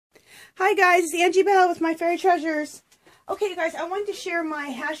Hi guys, it's Angie Bell with My Fairy Treasures. Okay guys, I wanted to share my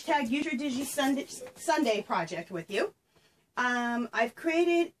hashtag Use Your DIGI'S Sunday project with you. I've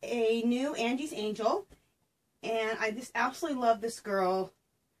created a new Angie's Angel, and I just absolutely love this girl.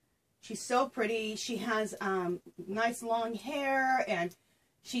 She's so pretty. She has nice long hair, and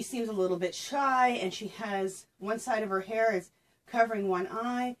she seems a little bit shy, and she has one side of her hair is covering one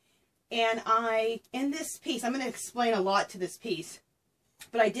eye. And in this piece, I'm going to explain a lot to this piece,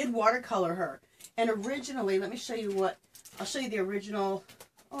 but I did watercolor her. And originally, let me show you what, I'll show you the original.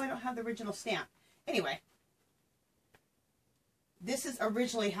 Oh, I don't have the original stamp. Anyway, this is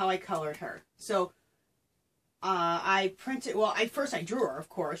originally how I colored her. So I printed, well, first I drew her, of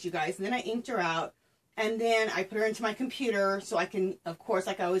course, you guys, and then I inked her out, and then I put her into my computer so I can, of course,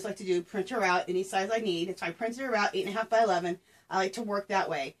 like I always like to do, print her out any size I need. So I printed her out 8.5 by 11. I like to work that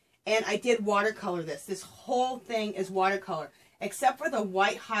way. And I did watercolor this. This whole thing is watercolor. Except for the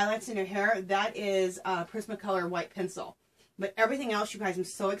white highlights in her hair, that is Prismacolor white pencil. But everything else, you guys, I'm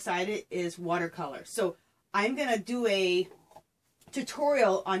so excited, is watercolor. So I'm going to do a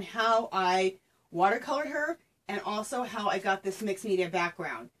tutorial on how I watercolored her and also how I got this mixed media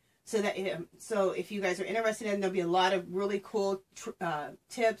background. So that so if you guys are interested in, there'll be a lot of really cool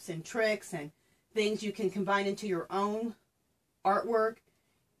tips and tricks and things you can combine into your own artwork.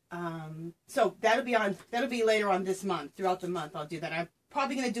 So that'll be later on this month. Throughout the month I'll do that. I'm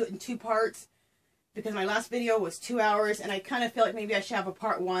probably going to do it in 2 parts because my last video was 2 hours, and I kind of feel like maybe I should have a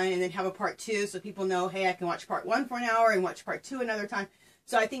part 1 and then have a part 2 so people know, hey, I can watch part 1 for an hour and watch part 2 another time.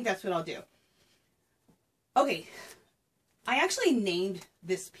 So I think that's what I'll do. Okay, I actually named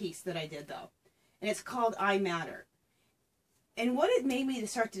this piece that I did though, and it's called I Matter. And what it made me to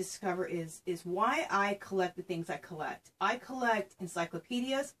start to discover is why I collect the things I collect. I collect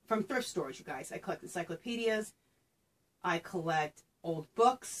encyclopedias from thrift stores, you guys. I collect encyclopedias. I collect old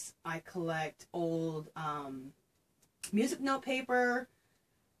books. I collect old music note paper.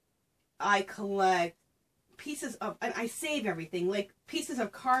 I collect pieces of, and I save everything, like pieces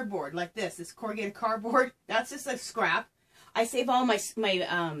of cardboard like this corrugated cardboard. That's just a scrap. I save all my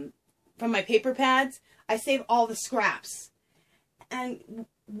from my paper pads. I save all the scraps. And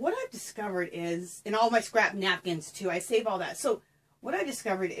what I've discovered is, in all my scrap napkins too, I save all that. So what I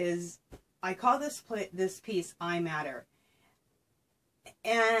discovered is, I call this piece I Matter.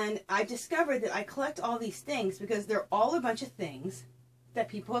 And I discovered that I collect all these things because they're all a bunch of things that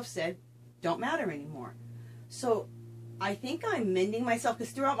people have said don't matter anymore. So I think I'm mending myself,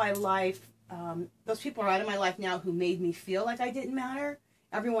 because throughout my life, those people are out of my life now who made me feel like I didn't matter.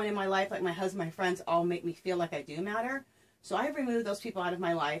 Everyone in my life, like my husband, my friends, all make me feel like I do matter. So I've removed those people out of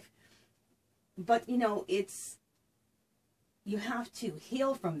my life. But, you know, you have to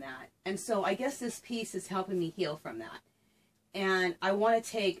heal from that. And so I guess this piece is helping me heal from that. And I want to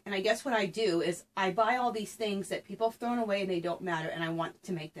take, and I guess what I do is I buy all these things that people have thrown away and they don't matter, and I want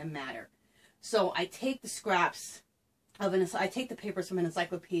to make them matter. So I take the scraps of I take the papers from an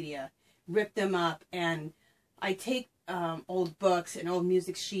encyclopedia, rip them up, and I take old books and old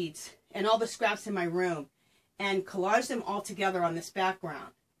music sheets and all the scraps in my room, and collage them all together on this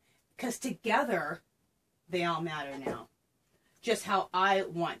background. Because together, they all matter now. Just how I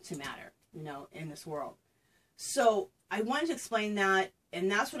want to matter, you know, in this world. So I wanted to explain that,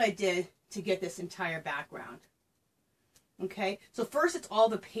 and that's what I did to get this entire background. Okay, so first it's all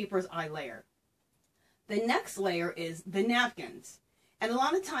the papers I layer. The next layer is the napkins. And a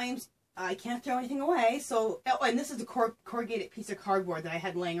lot of times, I can't throw anything away, so, oh, and this is a corrugated piece of cardboard that I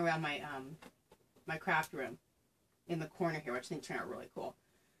had laying around my, my craft room in the corner here, which I think turned out really cool.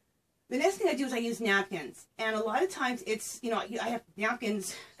 The next thing I do is I use napkins, and a lot of times it's, you know, I have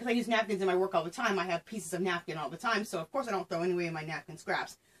napkins, because I use napkins in my work all the time. I have pieces of napkin all the time, so of course I don't throw any away in my napkin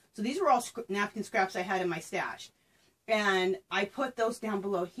scraps. So these were all napkin scraps I had in my stash, and I put those down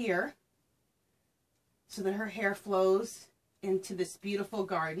below here so that her hair flows into this beautiful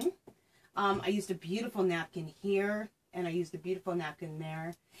garden. I used a beautiful napkin here, and I used a beautiful napkin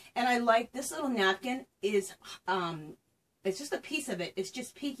there. And I like this little napkin is, it's just a piece of it. It's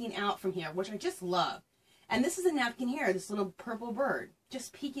just peeking out from here, which I just love. And this is a napkin here, this little purple bird,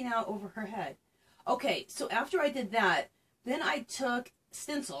 just peeking out over her head. Okay, so after I did that, then I took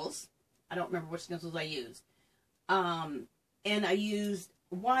stencils. I don't remember which stencils I used. And I used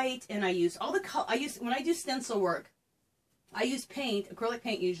white, and I used all the color. When I do stencil work, I use paint, acrylic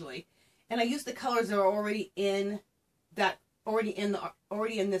paint usually, and I use the colors that are already in this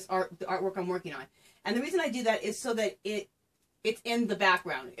artwork I'm working on. And the reason I do that is so that it's in the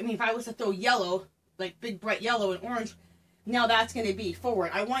background. I mean, if I was to throw yellow, like big bright yellow and orange, now that's going to be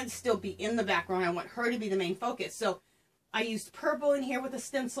forward. I want it to still be in the background. I want her to be the main focus. So I used purple in here with a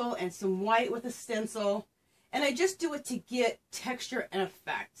stencil and some white with a stencil. And I just do it to get texture and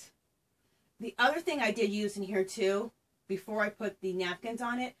effect. The other thing I did use in here too, before I put the napkins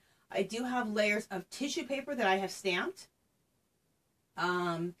on it, I do have layers of tissue paper that I have stamped.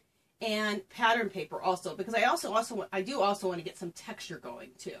 And pattern paper also, because I do also want to get some texture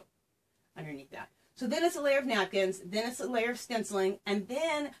going too underneath that. So then it's a layer of napkins, then it's a layer of stenciling, and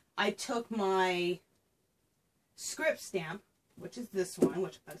then I took my script stamp, which is this one,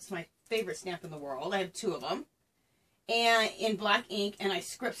 which is my favorite stamp in the world. I have 2 of them, and in black ink, and I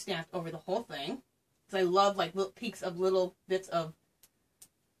script stamped over the whole thing because I love like little peaks of little bits of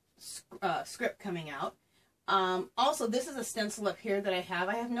script coming out. Also, this is a stencil up here that I have.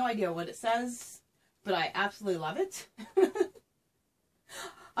 I have no idea what it says, but I absolutely love it.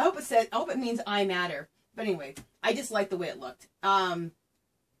 I hope it means I matter. But anyway, I just like the way it looked.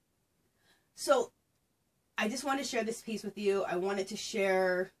 So I just wanted to share this piece with you. I wanted to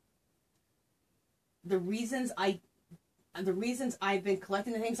share the reasons I've been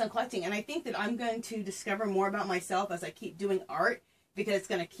collecting the things I'm collecting. And I think that I'm going to discover more about myself as I keep doing art, because it's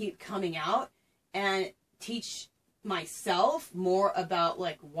going to keep coming out, and teach myself more about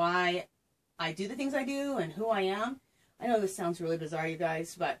like why I do the things I do and who I am. I know this sounds really bizarre, you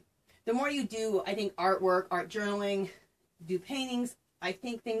guys, but the more you do, I think, artwork, art journaling, do paintings, I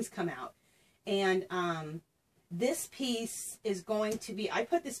think things come out. And this piece is going to be, I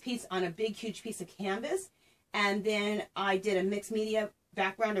put this piece on a big, huge piece of canvas, and then I did a mixed media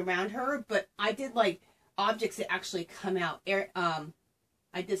background around her, but I did like objects that actually come out.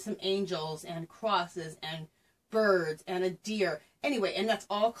 I did some angels and crosses and birds and a deer. Anyway, and that's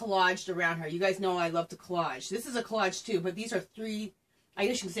all collaged around her. You guys know I love to collage. This is a collage too, but these are I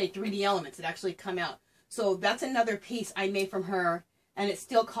guess you could say 3D elements that actually come out. So that's another piece I made from her, and it's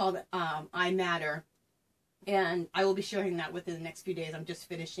still called I Matter. And I will be sharing that within the next few days. I'm just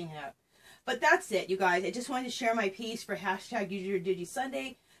finishing it up. But that's it, you guys. I just wanted to share my piece for hashtag Use Your Digi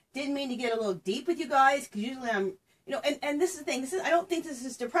Sunday. Didn't mean to get a little deep with you guys, because usually I'm, you know, and this is the thing. I don't think this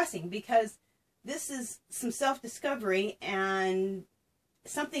is depressing, because this is some self-discovery and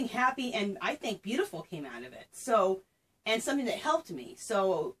something happy and I think beautiful came out of it. So, and something that helped me.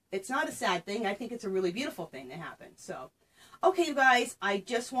 So it's not a sad thing. I think it's a really beautiful thing that happened. So, okay, you guys, I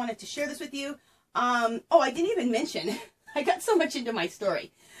just wanted to share this with you. Oh, I didn't even mention, I got so much into my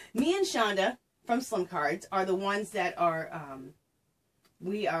story. Me and Shonda from SLIMcards are the ones that are,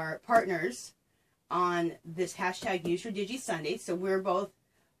 we are partners on this hashtag Use Your Digi Sunday. So we're both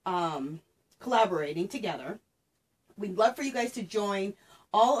collaborating together. We'd love for you guys to join.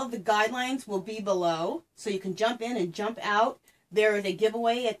 All of the guidelines will be below, so you can jump in and jump out. There is a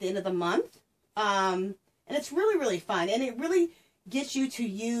giveaway at the end of the month, and it's really, really fun, and it really gets you to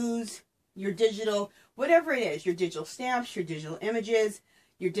use your digital, whatever it is, your digital stamps, your digital images,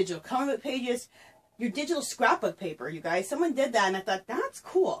 your digital comic book pages, your digital scrapbook paper, you guys. Someone did that, and I thought, that's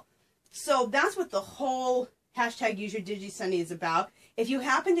cool. So that's what the whole hashtag Use Your Digi Sunday is about. If you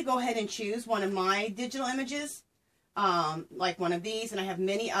happen to go ahead and choose one of my digital images, like one of these, and I have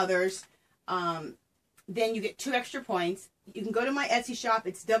many others, then you get 2 extra points. You can go to my Etsy shop.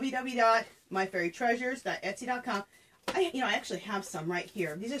 It's www.myfairytreasures.etsy.com. I actually have some right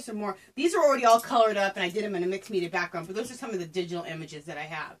here. These are some more. These are already all colored up, and I did them in a mixed media background, but those are some of the digital images that I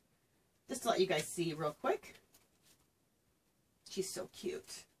have. Just to let you guys see real quick. She's so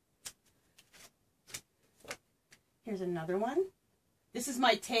cute. Here's another one. This is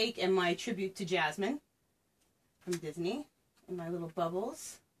my take and my tribute to Jasmine from Disney, and my little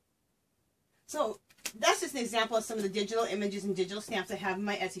bubbles. So that's just an example of some of the digital images and digital stamps I have in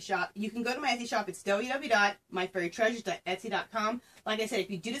my Etsy shop. You can go to my Etsy shop. It's www.myfairytreasures.etsy.com. Like I said, if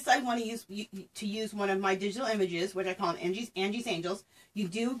you do decide to use one of my digital images, which I call them Angie's Angels, you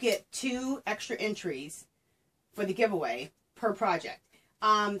do get 2 extra entries for the giveaway per project.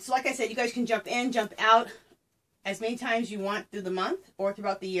 So like I said, you guys can jump in, jump out as many times you want through the month or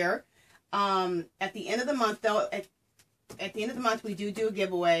throughout the year. At the end of the month, though, at the end of the month, we do a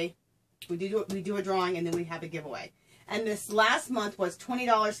giveaway. We do a drawing, and then we have a giveaway. And this last month was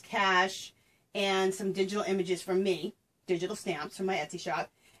 $20 cash and some digital images from me, digital stamps from my Etsy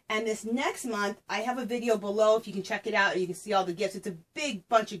shop. And this next month, I have a video below if you can check it out, and you can see all the gifts. It's a big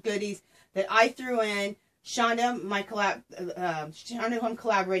bunch of goodies that I threw in. Shonda, Shonda, who I'm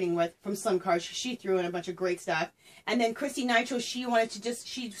collaborating with from SLIMcards, she threw in a bunch of great stuff. And then Christy Nitro, she's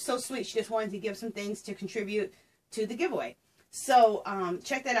so sweet, she just wanted to give some things to contribute to the giveaway. So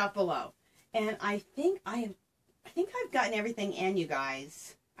check that out below. And I think I've gotten everything in, you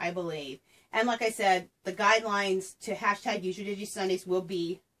guys, I believe. And like I said, the guidelines to hashtag Use Your Digi Sundays will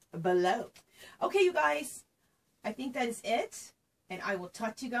be below. Okay, you guys, I think that is it. And I will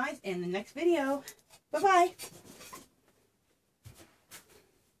talk to you guys in the next video. Bye-bye.